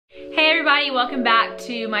everybody, welcome back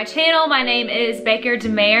to my channel. My name is Baker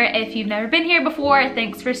DeMare. If you've never been here before,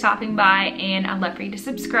 thanks for stopping by and I'd love for you to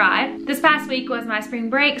subscribe. This past week was my spring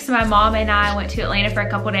break, so my mom and I went to Atlanta for a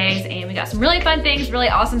couple days and we got some really fun things, really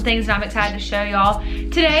awesome things that I'm excited to show y'all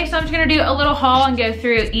today. So I'm just gonna do a little haul and go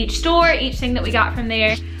through each store, each thing that we got from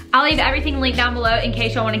there. I'll leave everything linked down below in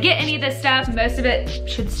case y'all wanna get any of this stuff. Most of it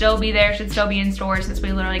should still be there, should still be in stores since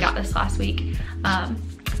we literally got this last week.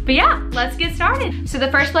 But yeah, let's get started. So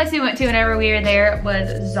the first place we went to whenever we were there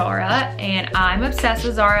was ZARA, and I'm obsessed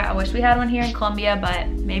with ZARA. I wish we had one here in Columbia, but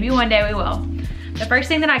maybe one day we will. The first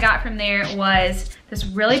thing that I got from there was this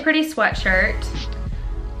really pretty sweatshirt,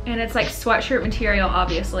 and it's like sweatshirt material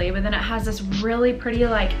obviously, but then it has this really pretty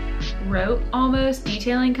like rope almost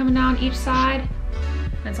detailing coming down each side.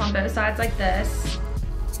 And it's on both sides like this.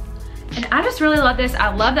 And I just really love this.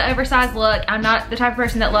 I love the oversized look. I'm not the type of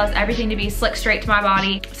person that loves everything to be slick straight to my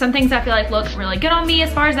body. Some things I feel like look really good on me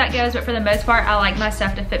as far as that goes, but for the most part, I like my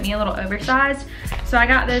stuff to fit me a little oversized. So I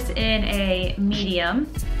got this in a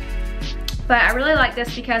medium. But I really like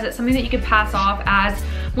this because it's something that you could pass off as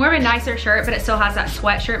more of a nicer shirt, but it still has that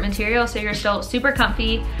sweatshirt material, so you're still super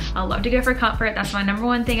comfy. I love to go for comfort. That's my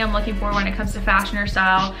 #1 thing I'm looking for when it comes to fashion or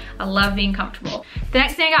style. I love being comfortable. The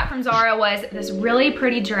next thing I got from ZARA was this really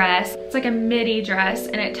pretty dress. It's like a midi dress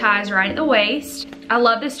and it ties right at the waist. I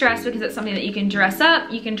love this dress because it's something that you can dress up,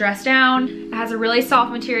 you can dress down. It has a really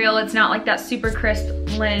soft material. It's not like that super crisp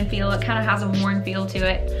linen feel. It kind of has a worn feel to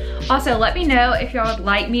it. Also, let me know if y'all would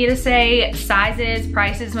like me to say sizes,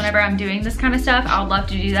 prices whenever I'm doing this kind of stuff. I would love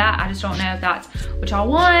to do that. I just don't know if that's what y'all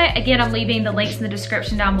want. Again, I'm leaving the links in the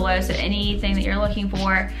description down below, so anything that you're looking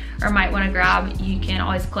for or might want to grab, you can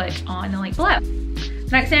always click on the link below.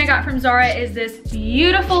 Next thing I got from ZARA is this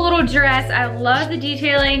beautiful little dress. I love the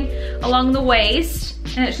detailing along the waist,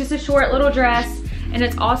 and it's just a short little dress, and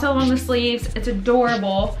it's also along the sleeves. It's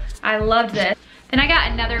adorable. I loved this. Then I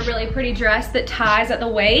got another really pretty dress that ties at the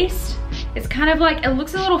waist. It's kind of like, it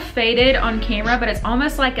looks a little faded on camera, but it's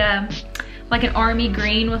almost like an army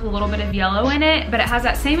green with a little bit of yellow in it, but it has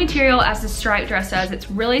that same material as the striped dress does.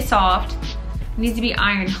 It's really soft. It needs to be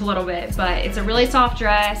ironed a little bit, but it's a really soft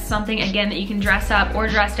dress, something again that you can dress up or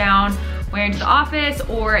dress down, wear into the office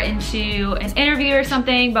or into an interview or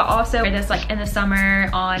something, but also wear this like in the summer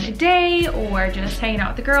on a day or just hanging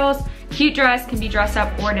out with the girls. Cute dress, can be dressed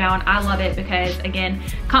up or down. I love it because again,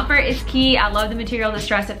 comfort is key. I love the material of this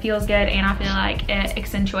dress. It feels good and I feel like it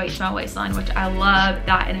accentuates my waistline, which I love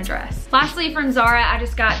that in a dress. Lastly, from ZARA, I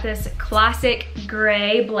just got this classic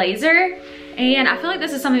gray blazer. And I feel like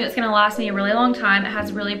this is something that's gonna last me a really long time. It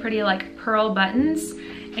has really pretty like pearl buttons.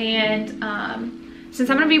 And since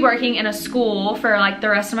I'm gonna be working in a school for like the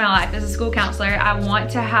rest of my life as a school counselor, I want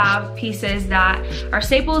to have pieces that are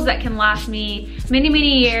staples that can last me many,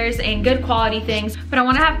 many years and good quality things. But I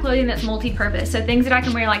wanna have clothing that's multi-purpose. So things that I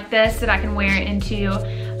can wear like this, that I can wear into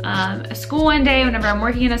a school one day whenever I'm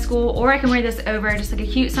working in a school, or I can wear this over just like a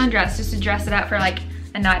cute sundress just to dress it up for like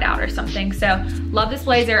a night out or something. So love this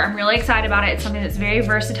blazer. I'm really excited about it. It's something that's very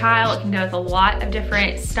versatile. It can go with a lot of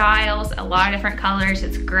different styles, a lot of different colors.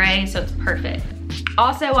 It's gray, so it's perfect.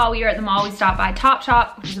 Also, while we were at the mall, we stopped by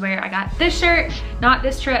Topshop, which is where I got this shirt. Not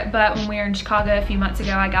this trip, but when we were in Chicago a few months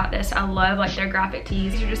ago, I got this. I love like their graphic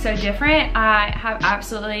tees. These are just so different. I have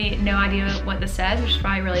absolutely no idea what this says, which is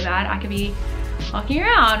probably really bad. I could be walking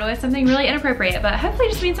around with something really inappropriate, but hopefully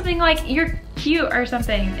just means something like you're cute or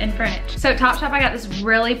something in French. So at Topshop, I got this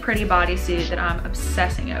really pretty bodysuit that I'm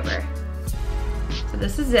obsessing over. So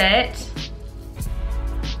this is it.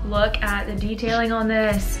 Look at the detailing on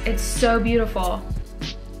this. It's so beautiful.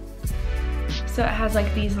 So it has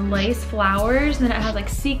like these lace flowers, and then it has like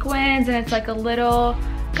sequins, and it's like a little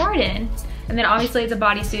garden. And then obviously it's a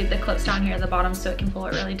bodysuit that clips down here at the bottom so it can pull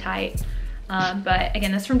it really tight. But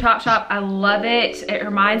again, this is from Topshop. I love it. It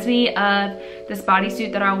reminds me of this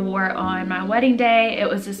bodysuit that I wore on my wedding day. It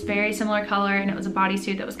was this very similar color, and it was a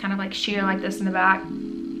bodysuit that was kind of like sheer like this in the back.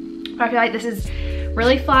 But I feel like this is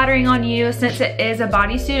really flattering on you. Since it is a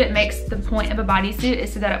bodysuit, it makes the point of a bodysuit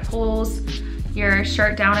is so that it pulls your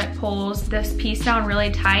shirt down, it pulls this piece down really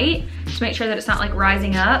tight to make sure that it's not like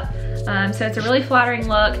rising up. So it's a really flattering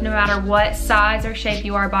look no matter what size or shape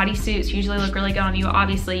you are. Bodysuits usually look really good on you.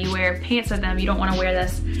 Obviously you wear pants with them. You don't want to wear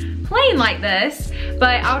this plain like this,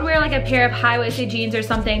 but I would wear like a pair of high-waisted jeans or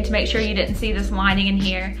something to make sure you didn't see this lining in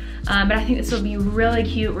here. But I think this would be really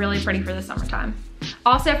cute, really pretty for the summertime.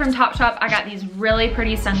 Also from Topshop, I got these really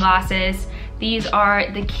pretty sunglasses. These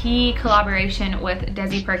are the Key collaboration with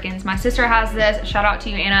Desi Perkins. My sister has this. Shout out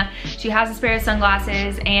to you, Anna. She has this pair of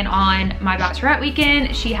sunglasses, and on my bachelorette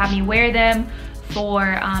weekend, she had me wear them for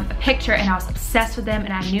a picture and I was obsessed with them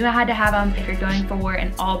and I knew I had to have them if you're going for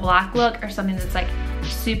an all black look or something that's like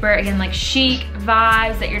super, again, like chic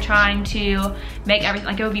vibes that you're trying to make everything,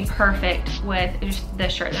 like it would be perfect with just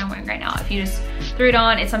this shirt that I'm wearing right now. If you just threw it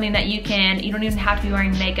on, it's something that you don't even have to be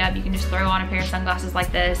wearing makeup. You can just throw on a pair of sunglasses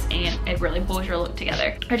like this and it really pulls your look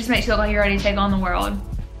together. It just makes you look like you're ready to take on the world,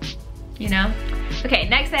 you know? Okay,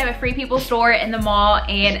 next I have a Free People store in the mall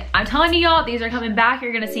and I'm telling you y'all, these are coming back.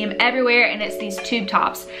 You're gonna see them everywhere and it's these tube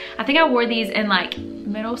tops. I think I wore these in like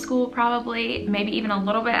middle school probably, maybe even a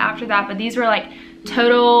little bit after that, but these were like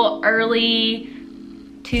total early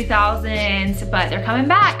 2000s, but they're coming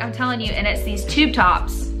back, I'm telling you, and it's these tube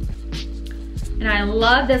tops. And I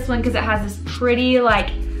love this one because it has this pretty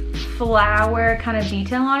like flower kind of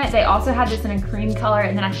detail on it. They also had this in a cream color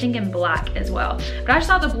and then I think in black as well. But I just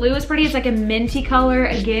thought the blue was pretty. It's like a minty color.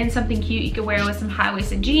 Again, something cute you could wear with some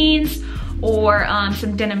high-waisted jeans or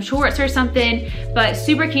some denim shorts or something, but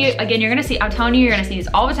super cute. Again, you're gonna see, I'm telling you, you're gonna see these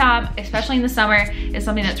all the time, especially in the summer. It's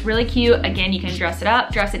something that's really cute. Again, you can dress it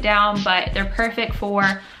up, dress it down, but they're perfect for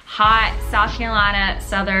hot South Carolina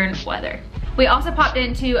southern weather. We also popped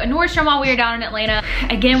into a Nordstrom while we were down in Atlanta.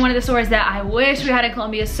 Again, one of the stores that I wish we had in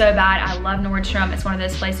Columbia so bad. I love Nordstrom. It's one of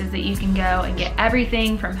those places that you can go and get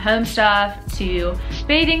everything from home stuff to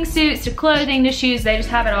bathing suits to clothing to shoes. They just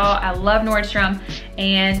have it all. I love Nordstrom.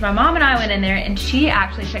 And my mom and I went in there and she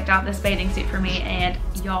actually picked out this bathing suit for me. And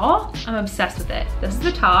y'all, I'm obsessed with it. This is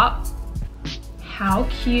the top. How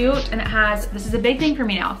cute. And it has, this is a big thing for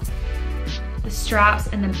me now, the straps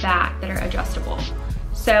in the back that are adjustable.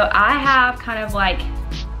 So I have kind of like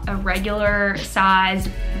a regular sized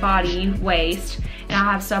body waist and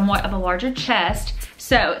I have somewhat of a larger chest.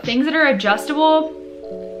 So things that are adjustable,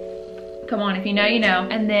 come on, if you know, you know.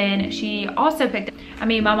 And then she also picked, I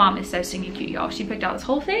mean, my mom is so stinking cute, y'all. She picked out this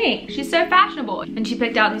whole thing. She's so fashionable. And she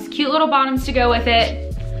picked out these cute little bottoms to go with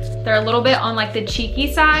it. They're a little bit on like the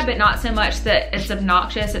cheeky side, but not so much that it's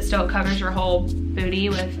obnoxious. It still covers your whole booty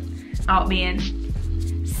without being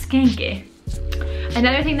skanky.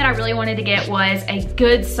 Another thing that I really wanted to get was a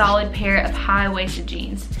good solid pair of high-waisted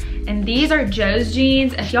jeans. And these are Joe's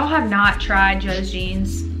jeans. If y'all have not tried Joe's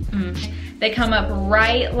jeans, they come up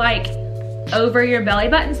right like over your belly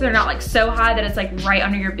button. So they're not like so high that it's like right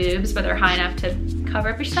under your boobs, but they're high enough to cover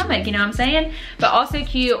up your stomach, you know what I'm saying? But also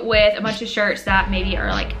cute with a bunch of shirts that maybe are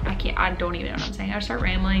like, I don't even know what I'm saying. I start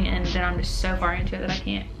rambling and then I'm just so far into it that I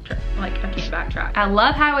can't backtrack. I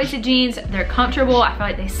love high-waisted jeans. They're comfortable. I feel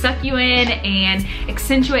like they suck you in and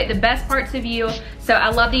accentuate the best parts of you. So I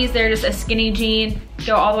love these. They're just a skinny jean,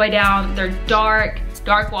 go all the way down. They're dark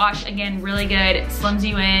wash, again, really good. It slims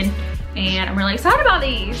you in and I'm really excited about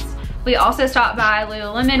these. We also stopped by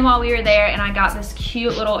LULULEMON while we were there and I got this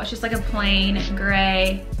cute little, it's just like a plain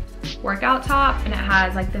gray workout top and it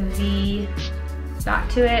has like the V back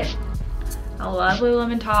to it. I love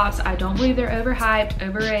LULULEMON tops. I don't believe they're overhyped,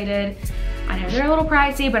 overrated. I know they're a little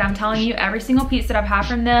pricey, but I'm telling you, every single piece that I've had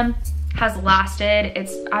from them has lasted.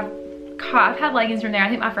 I've had leggings from there. I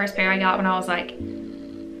think my first pair I got when I was like,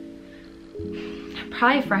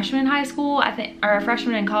 probably a freshman in high school, I think, or a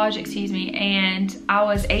freshman in college, excuse me, and I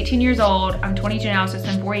was 18 years old. I'm 22 now, so it's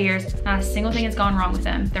been 4 years. Not a single thing has gone wrong with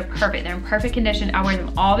them. They're perfect. They're in perfect condition. I wear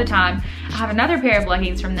them all the time. I have another pair of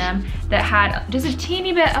leggings from them that had just a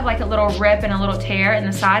teeny bit of like a little rip and a little tear in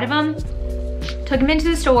the side of them. Took them into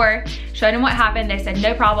the store, showed them what happened. They said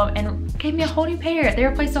no problem and gave me a whole new pair. They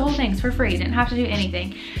replaced the whole thing for free. Didn't have to do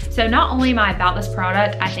anything. So not only am I about this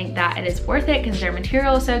product, I think that it is worth it because their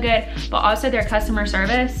material is so good, but also their customer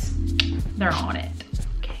service, they're on it.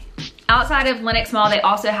 Okay. Outside of Lenox Mall, they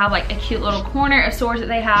also have like a cute little corner of stores that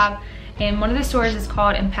they have. And one of the stores is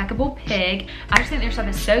called Impeccable Pig. I just think their stuff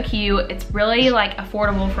is so cute. It's really like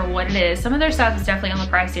affordable for what it is. Some of their stuff is definitely on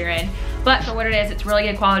the pricier end, but for what it is, it's really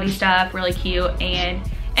good quality stuff, really cute. And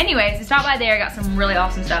anyways, I stopped by there, got some really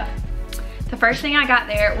awesome stuff. The first thing I got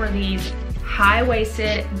there were these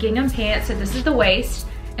high-waisted gingham pants. So this is the waist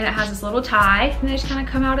and it has this little tie and they just kind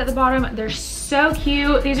of come out at the bottom. They're so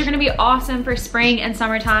cute. These are gonna be awesome for spring and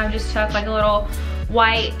summertime. Just tuck like a little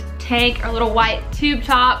white tank or little white tube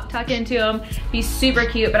top, tuck into them, be super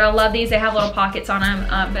cute. But I love these. They have little pockets on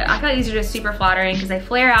them, but I feel like these are just super flattering because they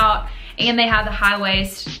flare out and they have the high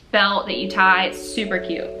waist belt that you tie. It's super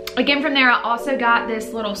cute. Again, from there I also got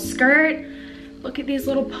this little skirt. Look at these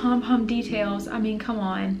little pom-pom details. I mean, come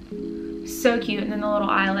on, so cute. And then the little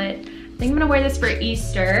eyelet. I think I'm gonna wear this for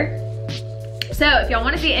Easter. So if y'all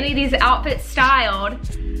want to see any of these outfits styled,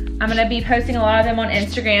 I'm gonna be posting a lot of them on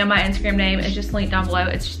Instagram. My Instagram name is just linked down below.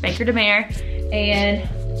 It's just Baker DeMare. And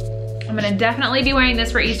I'm gonna definitely be wearing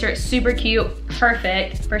this for Easter. It's super cute,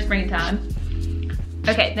 perfect for springtime.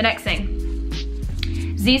 Okay, the next thing.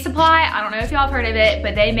 Z Supply, I don't know if y'all have heard of it,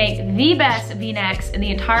 but they make the best V-necks in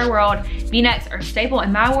the entire world. V-necks are a staple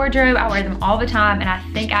in my wardrobe. I wear them all the time, and I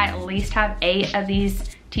think I at least have 8 of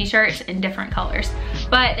these t-shirts in different colors.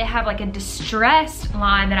 But they have like a distressed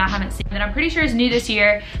line that I haven't seen that I'm pretty sure is new this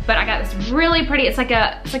year, but I got this really pretty, it's like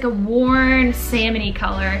a worn salmony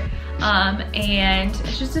color. And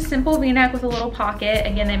it's just a simple V-neck with a little pocket.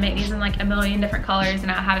 Again, they make these in like a million different colors,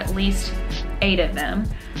 and I have at least 8 of them.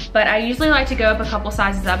 But I usually like to go up a couple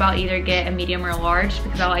sizes up. I'll either get a medium or a large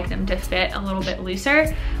because I like them to fit a little bit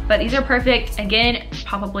looser. But these are perfect. Again,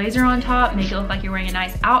 pop a blazer on top, make it look like you're wearing a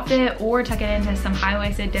nice outfit, or tuck it into some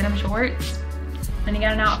high-waisted denim shorts, and you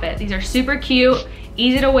got an outfit. These are super cute,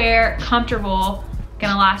 easy to wear, comfortable,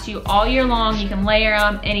 gonna last you all year long. You can layer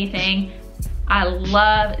them, anything. I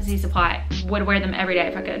love Z Supply. Would wear them every day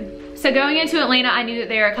if I could. So going into Atlanta, I knew that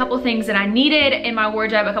there are a couple things that I needed in my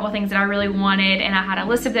wardrobe, a couple things that I really wanted, and I had a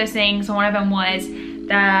list of those things. One of them was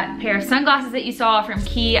that pair of sunglasses that you saw from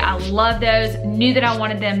Key. I love those, knew that I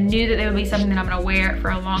wanted them, knew that they would be something that I'm gonna wear for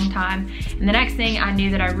a long time. And the next thing I knew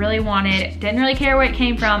that I really wanted, didn't really care where it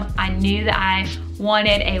came from, I knew that I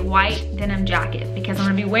wanted a white denim jacket because I'm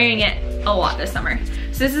gonna be wearing it a lot this summer.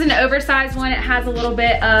 So this is an oversized one. It has a little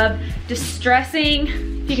bit of distressing,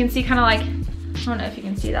 if you can see, kind of like, I don't know if you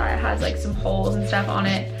can see that, it has like some holes and stuff on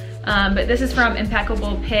it. But this is from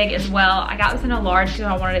Impeccable Pig as well. I got this in a large because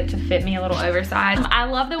I wanted it to fit me a little oversized. I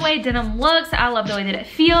love the way denim looks. I love the way that it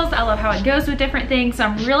feels. I love how it goes with different things. So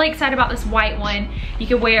I'm really excited about this white one. You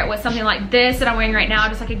could wear it with something like this that I'm wearing right now,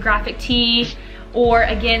 just like a graphic tee, or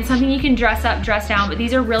again, something you can dress up, dress down, but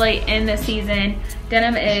these are really in the season.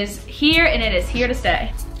 Denim is here, and it is here to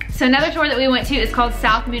stay. So another store that we went to is called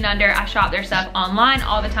South Moon Under. I shop their stuff online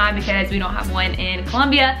all the time because we don't have one in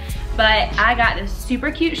Columbia, but I got this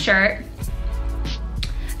super cute shirt.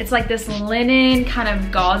 It's like this linen kind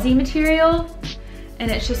of gauzy material,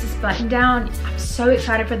 and it's just this button down. I'm so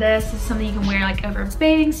excited for this. This is something you can wear like over a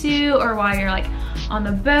bathing suit or while you're like on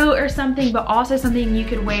the boat or something, but also something you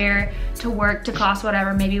could wear to work, to class,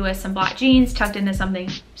 whatever, maybe with some black jeans tucked into something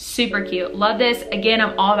super cute. Love this. Again,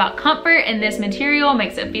 I'm all about comfort, and this material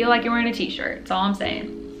makes it feel like you're wearing a t-shirt. That's all I'm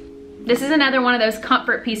saying. This is another one of those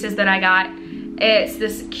comfort pieces that I got. It's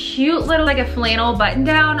this cute little like a flannel button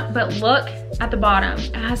down, but look at the bottom.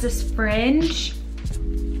 It has this fringe.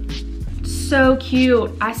 So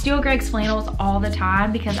cute. I steal Greg's flannels all the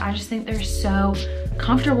time because I just think they're so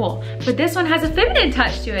comfortable, but this one has a feminine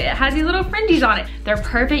touch to it. It has these little fringes on it. They're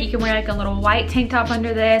perfect. You can wear like a little white tank top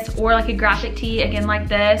under this, or like a graphic tee, again like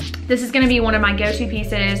this. This is gonna be one of my go-to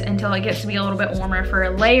pieces until it gets to be a little bit warmer for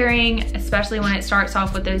layering, especially when it starts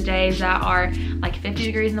off with those days that are like 50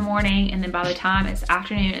 degrees in the morning, and then by the time it's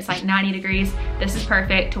afternoon, it's like 90 degrees. This is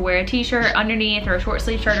perfect to wear a t-shirt underneath or a short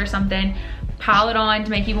sleeve shirt or something. Pile it on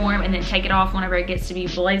to make you warm, and then take it off whenever it gets to be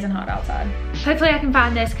blazing hot outside. Hopefully I can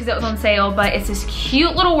find this because it was on sale, but it's this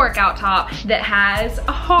cute little workout top that has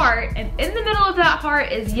a heart, and in the middle of that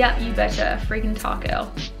heart is, yep, you betcha, a freaking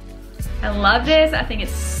taco. I love this. I think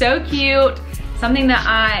it's so cute. Something that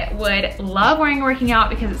I would love wearing working out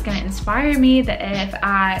because it's gonna inspire me that if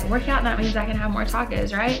I work out, that means I can have more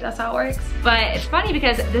tacos, right? That's how it works. But it's funny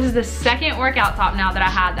because this is the second workout top now that I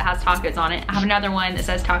had that has tacos on it. I have another one that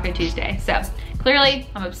says Taco Tuesday. So clearly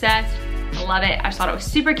I'm obsessed. I love it. I just thought it was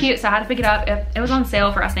super cute, so I had to pick it up. It was on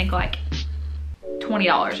sale for I think like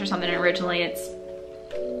 $20 or something, and originally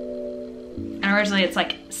it's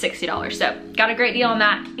like $60. So got a great deal on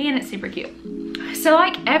that, and it's super cute. So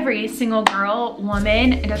like every single girl,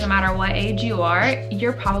 woman, it doesn't matter what age you are,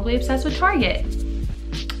 you're probably obsessed with Target.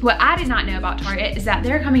 What I did not know about Target is that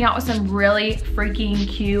they're coming out with some really freaking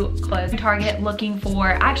cute clothes. Target looking for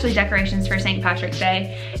actually decorations for St. Patrick's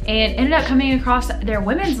Day, and ended up coming across their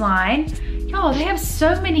women's line. Y'all, they have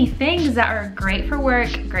so many things that are great for work,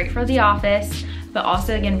 great for the office, but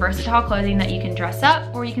also again, versatile clothing that you can dress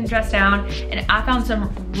up or you can dress down. And I found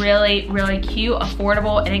some really, really cute,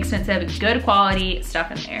 affordable, inexpensive, good quality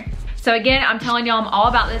stuff in there. So again, I'm telling y'all, I'm all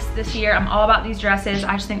about this year. I'm all about these dresses.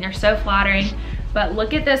 I just think they're so flattering. But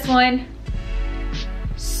look at this one.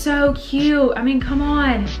 So cute. I mean, come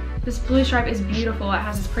on. This blue stripe is beautiful. It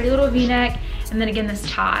has this pretty little V-neck, and then again, this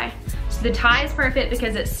tie. So the tie is perfect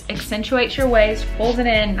because it accentuates your waist, pulls it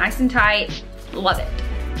in nice and tight. Love it.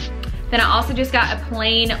 Then I also just got a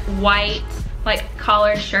plain white, like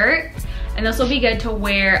collared shirt, and this will be good to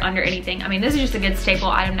wear under anything. I mean, this is just a good staple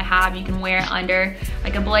item to have. You can wear it under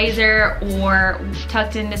like a blazer or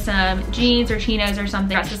tucked into some jeans or chinos or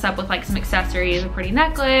something. Dress this up with like some accessories, a pretty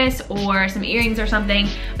necklace or some earrings or something.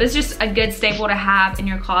 But it's just a good staple to have in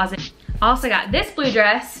your closet. I also got this blue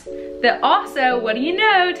dress that also, what do you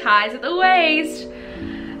know, ties at the waist.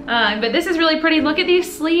 But this is really pretty. Look at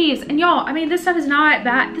these sleeves. And y'all, I mean, this stuff is not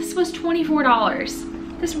bad. This was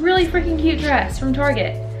 $24. This really freaking cute dress from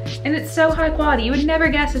Target. And it's so high quality. You would never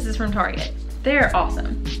guess this is from Target. They're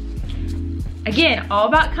awesome. Again, all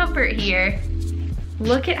about comfort here.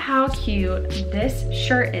 Look at how cute this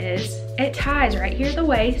shirt is. It ties right here at the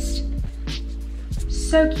waist.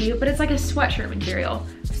 So cute, but it's like a sweatshirt material.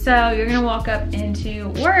 So you're gonna walk up into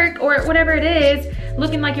work or whatever it is,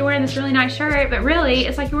 looking like you're wearing this really nice shirt, but really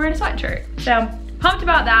it's like you're wearing a sweatshirt. So pumped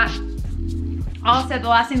about that. Also, the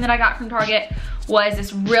last thing that I got from Target was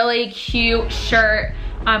this really cute shirt.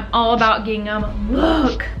 I'm all about gingham.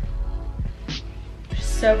 Look.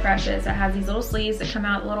 So precious. It has these little sleeves that come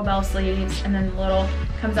out, little bell sleeves, and then the little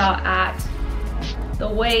comes out at the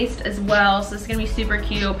waist as well. So this is gonna be super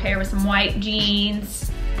cute, pair with some white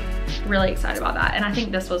jeans. Really excited about that. And I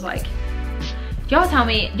think this was like, y'all tell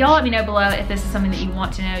me, y'all let me know below if this is something that you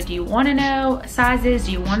want to know. Do you want to know sizes?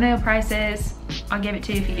 Do you want to know prices? I'll give it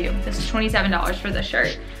to you if you do. This is $27 for this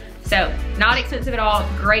shirt. So not expensive at all,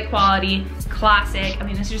 great quality, classic. I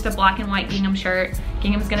mean, this is just a black and white gingham shirt.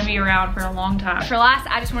 Gingham's gonna be around for a long time. For last,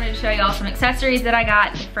 I just wanted to show y'all some accessories that I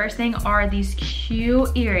got. The first thing are these cute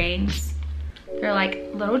earrings. They're like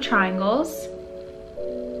little triangles.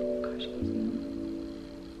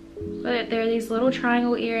 But they're these little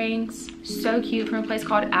triangle earrings. So cute, from a place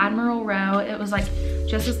called Admiral Row. It was like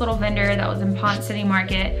just this little vendor that was in Ponce City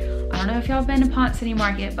Market. I don't know if y'all have been to Ponce City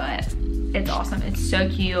Market, but it's awesome. It's so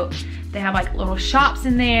cute. They have like little shops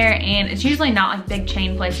in there, and it's usually not like big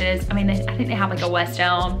chain places. I mean, I think they have like a West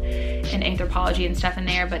Elm and Anthropologie and stuff in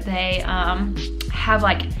there, but they have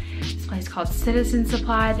like this place called Citizen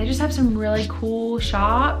Supply. They just have some really cool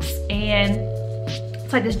shops, and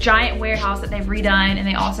it's like this giant warehouse that they've redone, and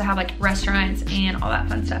they also have like restaurants and all that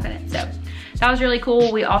fun stuff in it. So that was really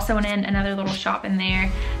cool. We also went in another little shop in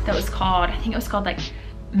there that was called, I think it was called like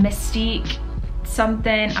Mystique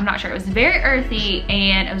something, I'm not sure. It was very earthy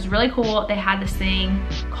and it was really cool. They had this thing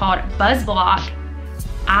called Buzz Block.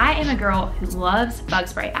 I am a girl who loves bug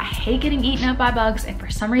spray. I hate getting eaten up by bugs, and for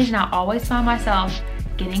some reason I always find myself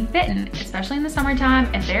getting bitten, especially in the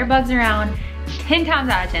summertime. If there are bugs around, 10 times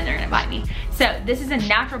out of 10 they're gonna bite me. So this is a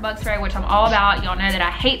natural bug spray, which I'm all about. Y'all know that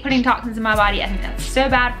I hate putting toxins in my body. I think that's so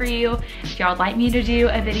bad for you. If y'all would like me to do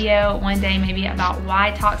a video one day maybe about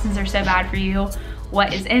why toxins are so bad for you,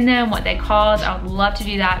 what is in them, what they cause, I would love to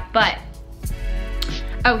do that. But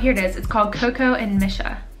oh, here it is. It's called Cocoa and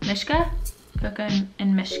Mishka. Cocoa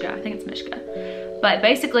and Mishka. I think it's Mishka. But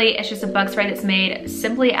basically it's just a bug spray that's made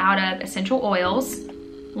simply out of essential oils,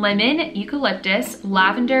 lemon, eucalyptus,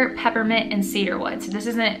 lavender, peppermint, and cedarwood. So this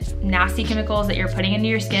isn't nasty chemicals that you're putting into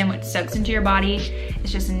your skin, which soaks into your body.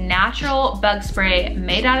 It's just natural bug spray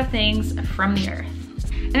made out of things from the earth.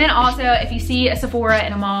 And then also, if you see a Sephora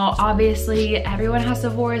in a mall, obviously everyone has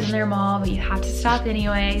Sephoras in their mall, but you have to stop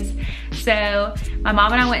anyways. So my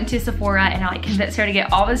mom and I went into Sephora, and I like convinced her to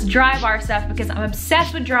get all this Dry Bar stuff because I'm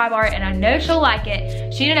obsessed with Dry Bar and I know she'll like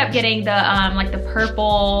it. She ended up getting the like the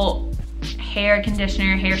purple hair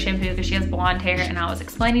conditioner, hair shampoo, because she has blonde hair, and I was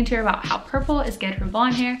explaining to her about how purple is good for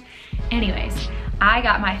blonde hair. Anyways, I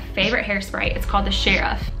got my favorite hairspray. It's called the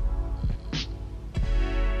Sheriff.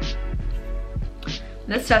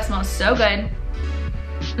 This stuff smells so good.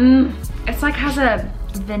 It's like has a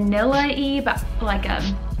vanilla-y, but like a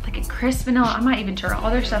crisp vanilla. I'm not even sure.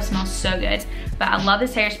 All their stuff smells so good. But I love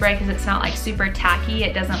this hairspray because it's not like super tacky.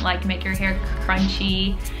 It doesn't like make your hair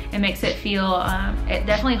crunchy. It makes it feel, it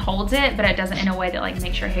definitely holds it, but it doesn't in a way that like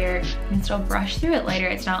makes your hair, you can still brush through it later.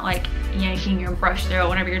 It's not like yanking your brush through it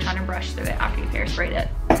whenever you're trying to brush through it after you've hairsprayed it.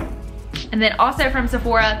 And then also from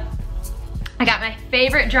Sephora, I got my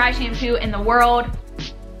favorite dry shampoo in the world.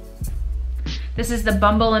 This is the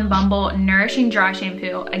Bumble and Bumble Nourishing Dry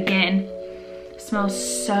Shampoo. Again,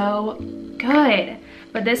 smells so good.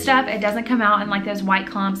 But this stuff, it doesn't come out in like those white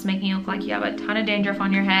clumps making you look like you have a ton of dandruff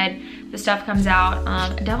on your head. The stuff comes out,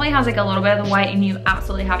 it definitely has like a little bit of the white, and you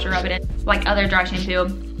absolutely have to rub it in like other dry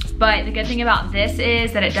shampoo. But the good thing about this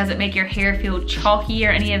is that it doesn't make your hair feel chalky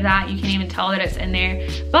or any of that. You can't even tell that it's in there,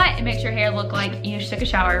 but it makes your hair look like you just took a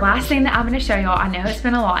shower. Last thing that I'm gonna show y'all, I know it's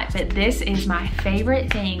been a lot, but this is my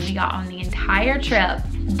favorite thing we got on the entire trip.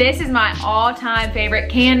 This is my all-time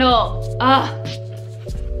favorite candle. Ugh.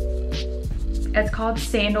 It's called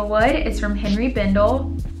Sandalwood. It's from Henry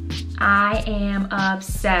Bendel. I am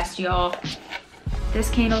obsessed, y'all. This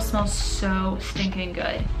candle smells so stinking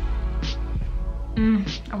good.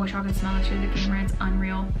 I wish I could smell it through the camera. It's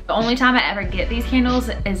unreal. The only time I ever get these candles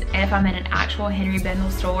is if I'm in an actual Henry Bendel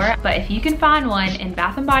store. But if you can find one in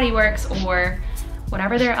Bath and Body Works or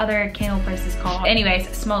whatever their other candle place is called. Anyways,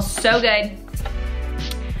 it smells so good.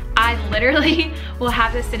 I I literally will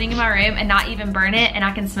have this sitting in my room and not even burn it, and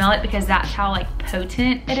I can smell it because that's how like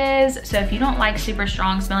potent it is. So if you don't like super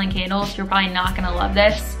strong smelling candles, you're probably not gonna love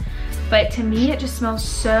this. But to me, it just smells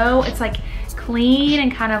so, it's like clean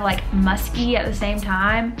and kind of like musky at the same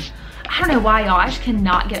time. I don't know why, y'all, I just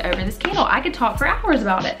cannot get over this candle. I could talk for hours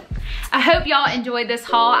about it. I hope y'all enjoyed this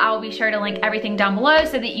haul. I will be sure to link everything down below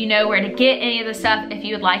so that you know where to get any of the stuff if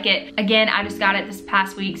you would like it. Again, I just got it this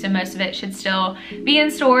past week, so most of it should still be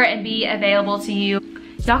in store and be available to you.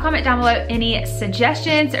 Y'all comment down below any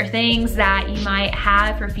suggestions or things that you might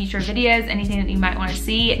have for future videos, anything that you might want to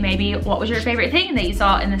see. Maybe what was your favorite thing that you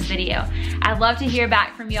saw in this video. I'd love to hear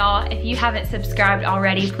back from y'all. If you haven't subscribed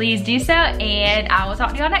already, please do so, and I will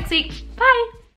talk to y'all next week. Bye.